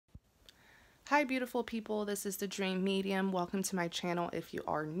Hi beautiful people, this is the Dream Medium. Welcome to my channel if you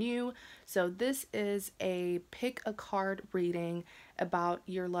are new. So this is a pick a card reading about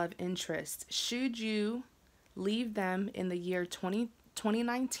your love interest. Should you leave them in the year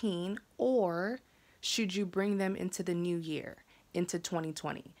 2019 or should you bring them into the new year, into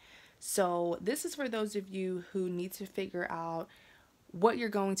 2020? So this is for those of you who need to figure out what you're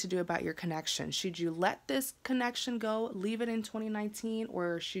going to do about your connection. Should you let this connection go, leave it in 2019,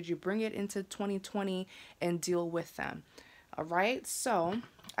 or should you bring it into 2020 and deal with them? All right, so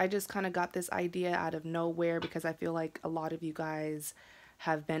I just kind of got this idea out of nowhere because I feel like a lot of you guys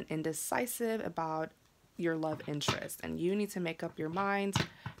have been indecisive about your love interest, and you need to make up your mind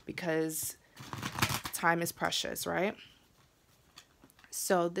because time is precious, right?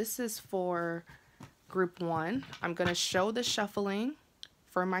 So this is for group one. I'm going to show the shuffling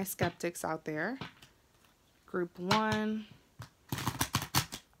for my skeptics out there. Group one,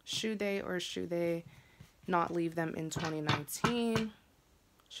 should they or should they not leave them in 2019?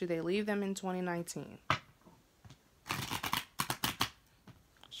 Should they leave them in 2019?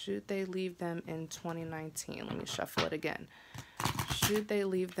 Should they leave them in 2019? Let me shuffle it again. Should they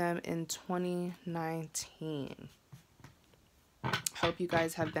leave them in 2019? Hope you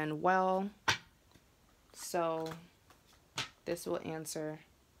guys have been well. So this will answer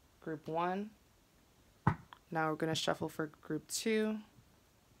group one. Now we're going to shuffle for group two.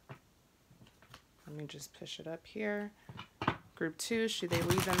 Let me just push it up here. Group two, should they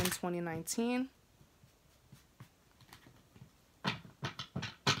leave them in 2019?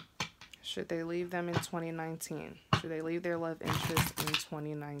 Should they leave them in 2019? Should they leave their love interest in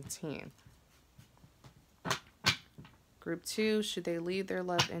 2019? Group two, should they leave their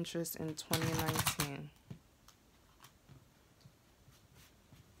love interest in 2019?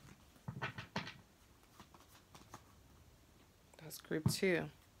 That's group two.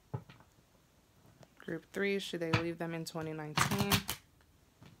 Group three, should they leave them in 2019?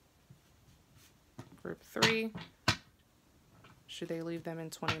 Group three, should they leave them in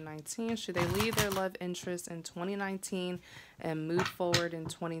 2019? Should they leave their love interest in 2019 and move forward in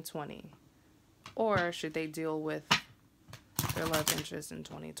 2020? Or should they deal with their love interest in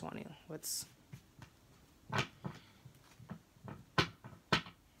 2020?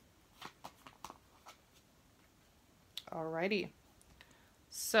 Alrighty.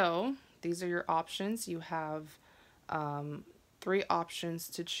 So these are your options. You have 3 options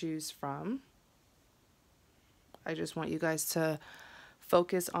to choose from. I just want you guys to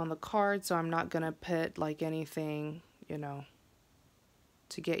focus on the card, so I'm not going to put like anything, you know,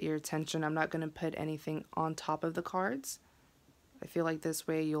 to get your attention. I'm not going to put anything on top of the cards. I feel like this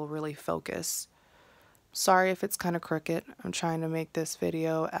way you'll really focus. Sorry if it's kind of crooked. I'm trying to make this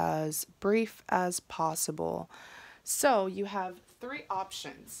video as brief as possible. So you have 3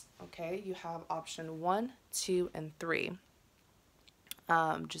 options, okay? You have option 1, 2, and 3.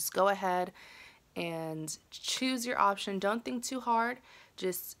 Just go ahead and choose your option. Don't think too hard.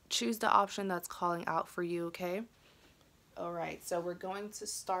 Just choose the option that's calling out for you, okay? All right, so we're going to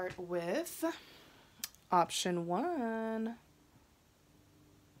start with option 1.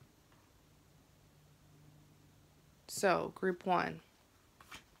 So, group 1.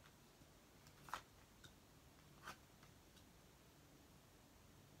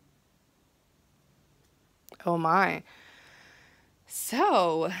 Oh my.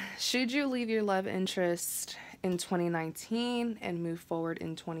 So, should you leave your love interest in 2019 and move forward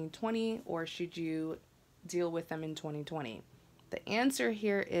in 2020, or should you deal with them in 2020? The answer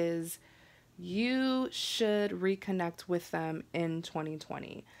here is you should reconnect with them in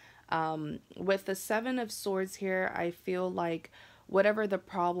 2020. With the 7 of Swords here, I feel like whatever the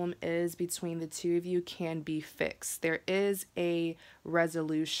problem is between the two of you can be fixed. There is a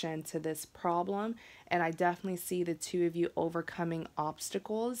resolution to this problem, and I definitely see the two of you overcoming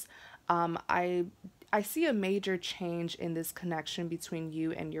obstacles. I see a major change in this connection between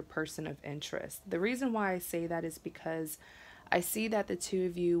you and your person of interest. The reason why I say that is because I see that the two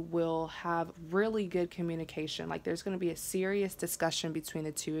of you will have really good communication. Like there's going to be a serious discussion between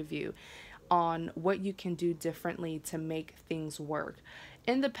the two of you on what you can do differently to make things work.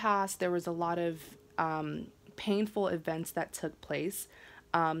 In the past, there was a lot of painful events that took place.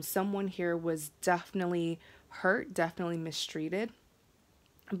 Someone here was definitely hurt, definitely mistreated.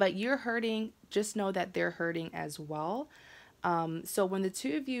 But you're hurting, just know that they're hurting as well. So when the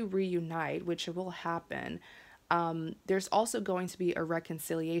two of you reunite, which will happen, there's also going to be a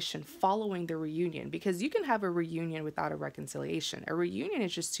reconciliation following the reunion, because you can have a reunion without a reconciliation. A reunion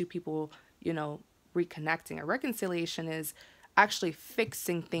is just two people, you know, reconnecting. A reconciliation is actually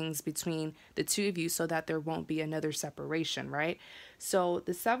fixing things between the two of you so that there won't be another separation, right? So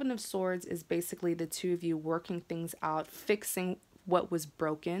the Seven of Swords is basically the two of you working things out, fixing what was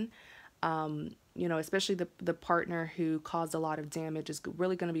broken. Especially the partner who caused a lot of damage is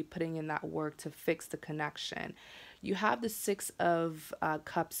really going to be putting in that work to fix the connection. You have the Six of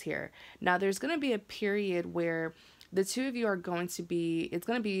Cups here. Now, there's going to be a period where the two of you are going to be, it's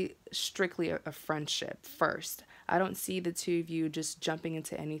going to be strictly a friendship first. I don't see the two of you just jumping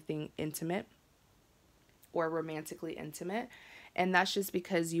into anything intimate or romantically intimate. And that's just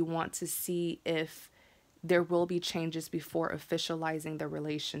because you want to see if there will be changes before officializing the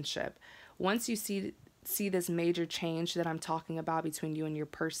relationship. Once you see this major change that I'm talking about between you and your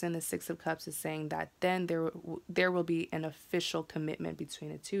person, the Six of Cups is saying that then there will be an official commitment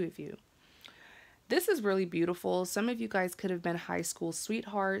between the two of you. This is really beautiful. Some of you guys could have been high school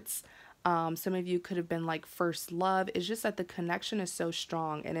sweethearts. Some of you could have been like first love. It's just that the connection is so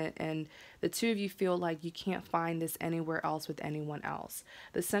strong, and the two of you feel like you can't find this anywhere else with anyone else.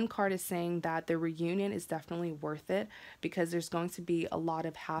 The Sun card is saying that the reunion is definitely worth it because there's going to be a lot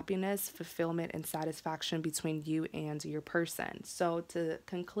of happiness, fulfillment, and satisfaction between you and your person. So to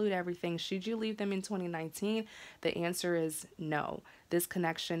conclude everything, should you leave them in 2019? The answer is no. This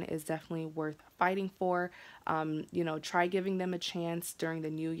connection is definitely worth fighting for. Try giving them a chance during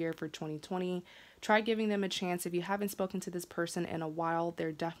the new year for 2020. Try giving them a chance. If you haven't spoken to this person in a while,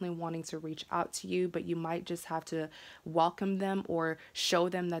 they're definitely wanting to reach out to you, but you might just have to welcome them or show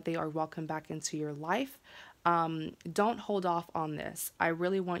them that they are welcome back into your life. Don't hold off on this. I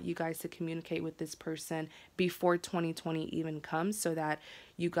really want you guys to communicate with this person before 2020 even comes so that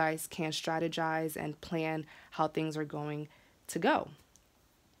you guys can strategize and plan how things are going to go.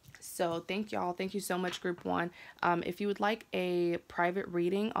 So thank y'all. Thank you so much, Group 1. If you would like a private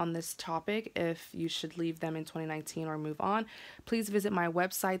reading on this topic, if you should leave them in 2019 or move on, please visit my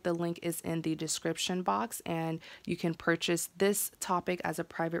website. The link is in the description box, and you can purchase this topic as a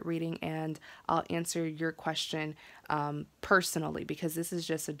private reading, and I'll answer your question personally because this is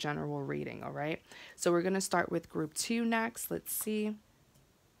just a general reading, all right? So we're going to start with Group 2 next. Let's see.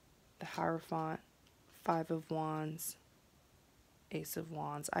 The Hierophant, Five of Wands, Ace of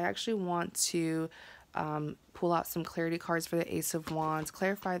Wands. I actually want to pull out some clarity cards for the Ace of Wands.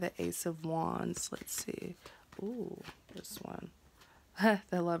 Clarify the Ace of Wands. Let's see. Ooh, this one.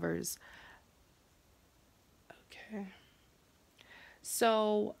 The Lovers. Okay.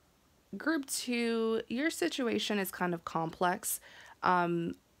 So, Group 2, your situation is kind of complex.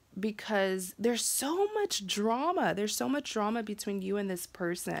 Because there's so much drama. There's so much drama between you and this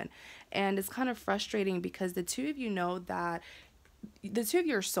person. And it's kind of frustrating because the two of you know that the two of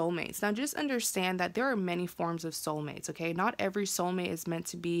you are soulmates. Now, just understand that there are many forms of soulmates, okay? Not every soulmate is meant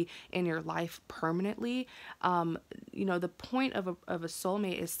to be in your life permanently. The point of a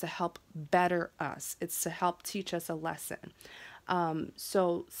soulmate is to help better us. It's to help teach us a lesson.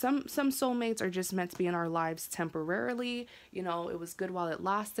 So some soulmates are just meant to be in our lives temporarily. It was good while it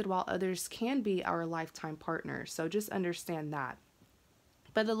lasted, while others can be our lifetime partners. So just understand that.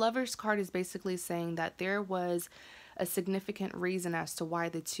 But the Lovers card is basically saying that there was a significant reason as to why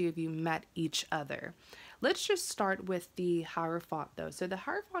the two of you met each other. Let's just start with the Hierophant though. So the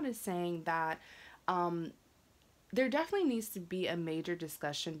Hierophant is saying that there definitely needs to be a major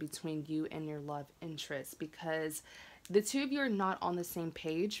discussion between you and your love interest because the two of you are not on the same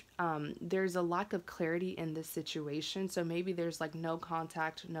page. There's a lack of clarity in this situation. So maybe there's like no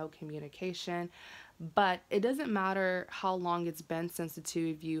contact, no communication. But it doesn't matter how long it's been since the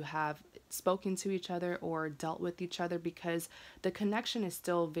two of you have spoken to each other or dealt with each other because the connection is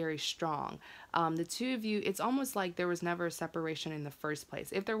still very strong. The two of you, it's almost like there was never a separation in the first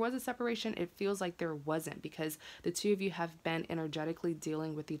place. If there was a separation, it feels like there wasn't because the two of you have been energetically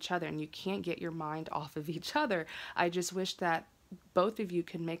dealing with each other and you can't get your mind off of each other. I just wish that both of you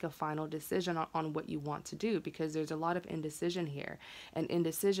can make a final decision on what you want to do because there's a lot of indecision here, and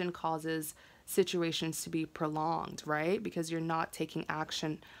indecision causes situations to be prolonged, right? Because you're not taking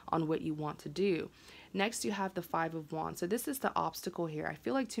action on what you want to do. Next, you have the Five of Wands. So this is the obstacle here. I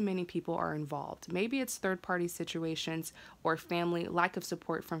feel like too many people are involved. Maybe it's third-party situations or family, lack of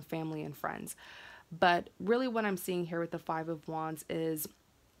support from family and friends. But really what I'm seeing here with the Five of Wands is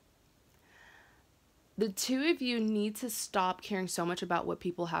the two of you need to stop caring so much about what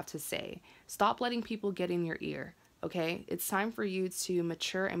people have to say. Stop letting people get in your ear. Okay, it's time for you to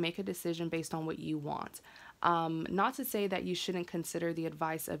mature and make a decision based on what you want. Not to say that you shouldn't consider the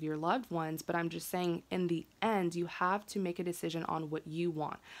advice of your loved ones, but I'm just saying in the end, you have to make a decision on what you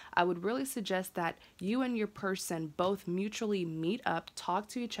want. I would really suggest that you and your person both mutually meet up, talk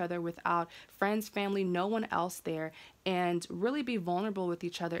to each other without friends, family, no one else there, and really be vulnerable with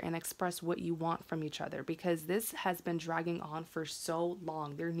each other and express what you want from each other, because this has been dragging on for so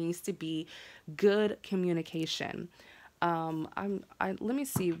long. There needs to be good communication. Let me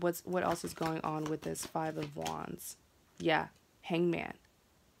see what else is going on with this Five of Wands. Yeah, Hangman.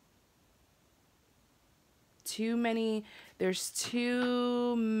 There's too many there's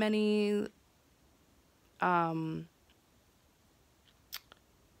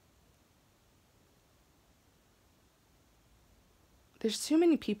too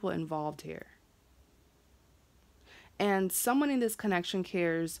many people involved here. And someone in this connection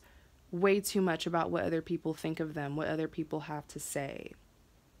cares way too much about what other people think of them, what other people have to say.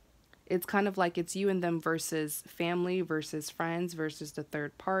 It's kind of like it's you and them versus family versus friends versus the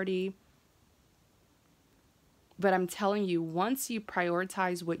third party. But I'm telling you, once you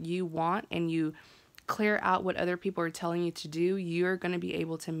prioritize what you want and you clear out what other people are telling you to do, you're going to be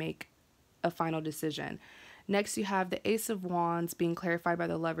able to make a final decision. Next, you have the Ace of Wands being clarified by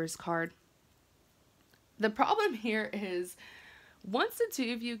the Lover's card. The problem here is once the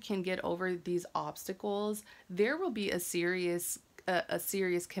two of you can get over these obstacles, there will be a serious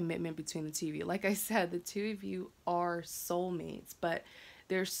commitment between the two of you. Like I said, the two of you are soulmates, but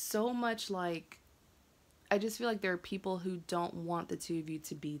there's so much like, I just feel like there are people who don't want the two of you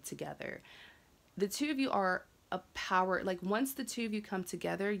to be together. The two of you are a power, like once the two of you come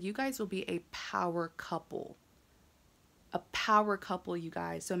together, you guys will be a power couple. A power couple, you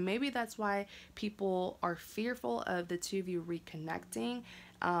guys. So maybe that's why people are fearful of the two of you reconnecting,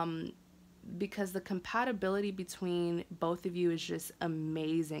 because the compatibility between both of you is just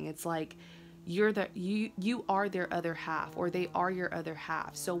amazing. It's like you are their other half, or they are your other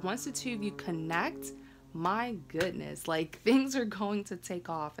half. So once the two of you connect, my goodness, like things are going to take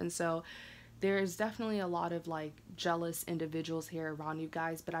off. And so there's definitely a lot of like jealous individuals here around you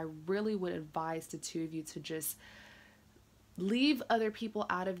guys, but I really would advise the two of you to just leave other people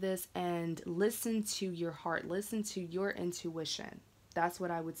out of this and listen to your heart, listen to your intuition. That's what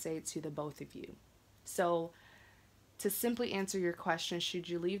I would say to the both of you. So to simply answer your question, should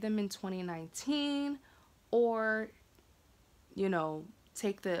you leave them in 2019 or,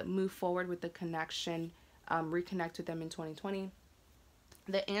 move forward with the connection, reconnect with them in 2020?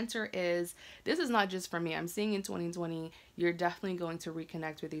 The answer is, this is not just for me. I'm seeing in 2020, you're definitely going to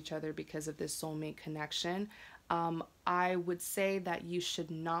reconnect with each other because of this soulmate connection. I would say that you should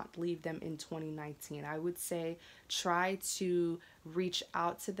not leave them in 2019. I would say try to reach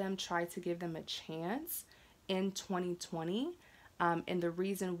out to them, try to give them a chance in 2020. And the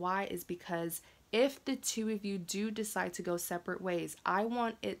reason why is because if the two of you do decide to go separate ways, I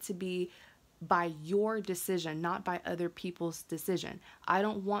want it to be by your decision, not by other people's decision. I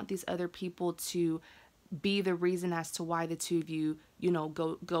don't want these other people to be the reason as to why the two of you,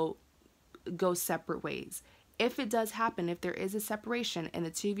 go separate ways. If it does happen, if there is a separation and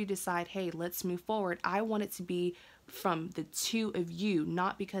the two of you decide, hey, let's move forward, I want it to be from the two of you,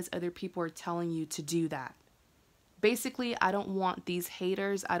 not because other people are telling you to do that. Basically, I don't want these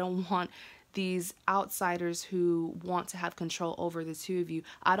haters. I don't want these outsiders who want to have control over the two of you.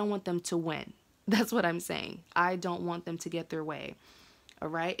 I don't want them to win. That's what I'm saying. I don't want them to get their way. All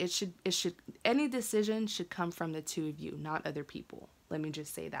right? Any decision should come from the two of you, not other people. Let me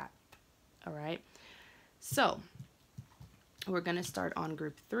just say that. All right? So, we're going to start on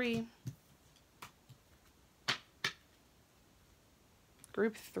group 3.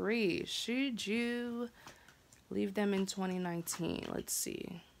 Group 3, should you leave them in 2019? Let's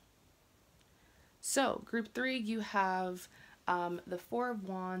see. So, group 3, you have the Four of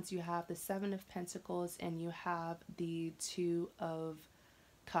Wands, you have the Seven of Pentacles, and you have the Two of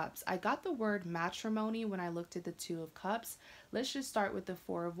Cups. I got the word matrimony when I looked at the Two of Cups. Let's just start with the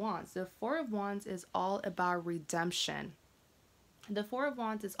Four of Wands. The Four of Wands is all about redemption. The Four of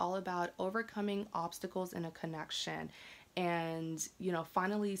Wands is all about overcoming obstacles in a connection and,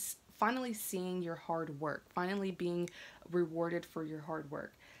 finally seeing your hard work, finally being rewarded for your hard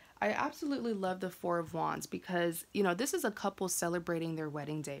work. I absolutely love the Four of Wands because, this is a couple celebrating their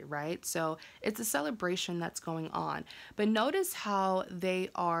wedding day, right? So it's a celebration that's going on. But notice how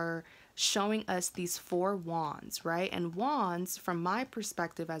they are showing us these 4 wands, right? And wands, from my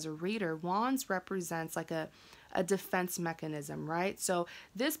perspective as a reader, wands represents like a defense mechanism, right? So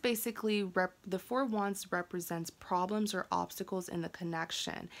this basically, the 4 wands represents problems or obstacles in the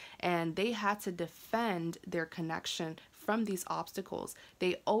connection, and they had to defend their connection from these obstacles.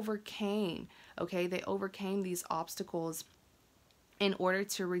 They overcame, okay? They overcame these obstacles in order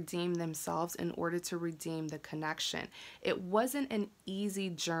to redeem themselves, in order to redeem the connection. It wasn't an easy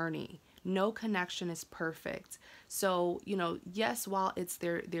journey. No connection is perfect. So, yes, while it's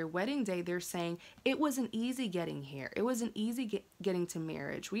their wedding day, they're saying it wasn't easy getting here. It wasn't easy getting to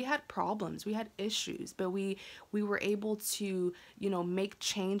marriage. We had problems, we had issues, but we were able to, make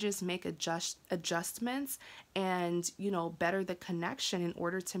changes, make adjustments, and, better the connection in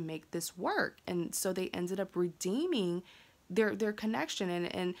order to make this work. And so they ended up redeeming their connection.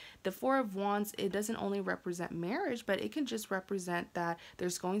 And the Four of Wands, it doesn't only represent marriage, but it can just represent that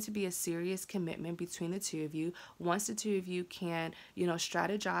there's going to be a serious commitment between the two of you. Once the two of you can,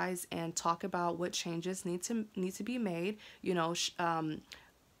 strategize and talk about what changes need to be made,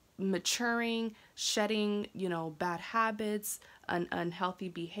 maturing, shedding, bad habits, unhealthy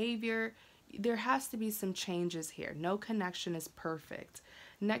behavior. There has to be some changes here. No connection is perfect.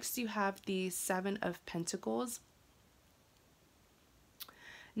 Next, you have the Seven of Pentacles.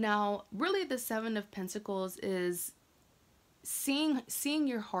 Now, really, the Seven of Pentacles is seeing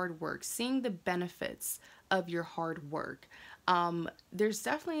your hard work, seeing the benefits of your hard work. There's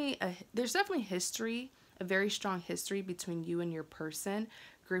definitely history, a very strong history between you and your person,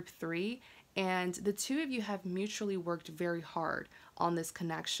 group 3, and the two of you have mutually worked very hard on this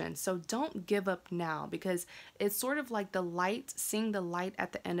connection. So don't give up now, because it's sort of like the light, seeing the light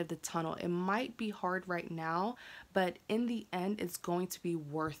at the end of the tunnel. It might be hard right now, but in the end, it's going to be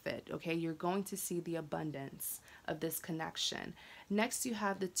worth it, okay? You're going to see the abundance of this connection. Next, you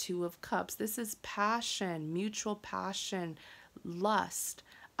have the Two of Cups. This is passion, mutual passion, lust.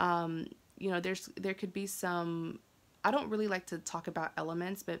 There could be some, I don't really like to talk about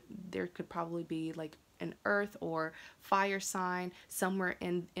elements, but there could probably be like an earth or fire sign somewhere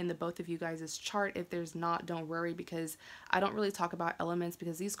in the both of you guys' chart. If there's not, don't worry, because I don't really talk about elements,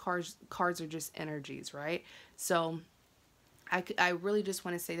 because these cards are just energies, right? So I really just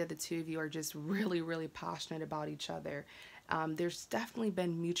want to say that the two of you are just really, really passionate about each other. There's definitely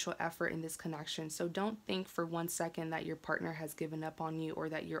been mutual effort in this connection. So don't think for one second that your partner has given up on you or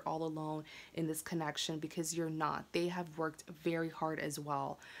that you're all alone in this connection, because you're not. They have worked very hard as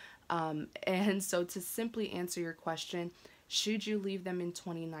well. And so to simply answer your question, should you leave them in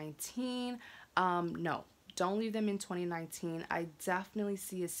 2019? No. Don't leave them in 2019. I definitely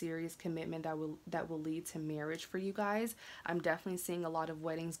see a serious commitment that will lead to marriage for you guys. I'm definitely seeing a lot of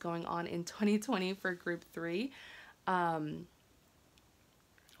weddings going on in 2020 for group 3.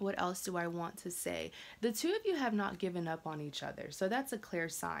 What else do I want to say? The two of you have not given up on each other, so that's a clear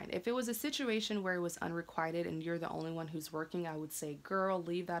sign. If it was a situation where it was unrequited and you're the only one who's working, I would say, girl,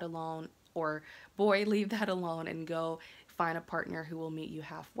 leave that alone, or boy, leave that alone and go find a partner who will meet you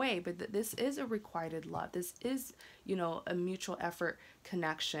halfway. But this is a requited love. This is, a mutual effort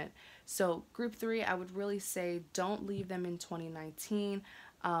connection. So group 3, I would really say don't leave them in 2019.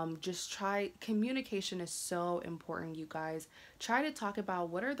 Just try, communication is so important, you guys. Try to talk about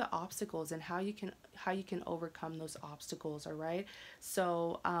what are the obstacles and how you can overcome those obstacles. All right.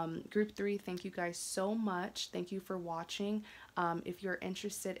 So group 3, thank you guys so much. Thank you for watching. If you're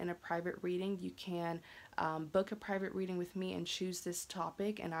interested in a private reading, you can book a private reading with me and choose this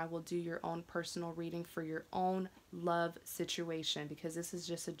topic, and I will do your own personal reading for your own love situation, because this is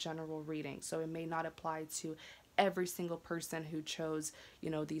just a general reading, so it may not apply to every single person who chose,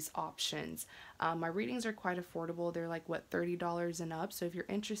 these options. My readings are quite affordable. They're like, what, $30 and up. So if you're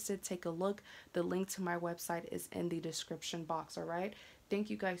interested, take a look. The link to my website is in the description box. All right. Thank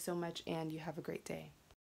you guys so much, and you have a great day.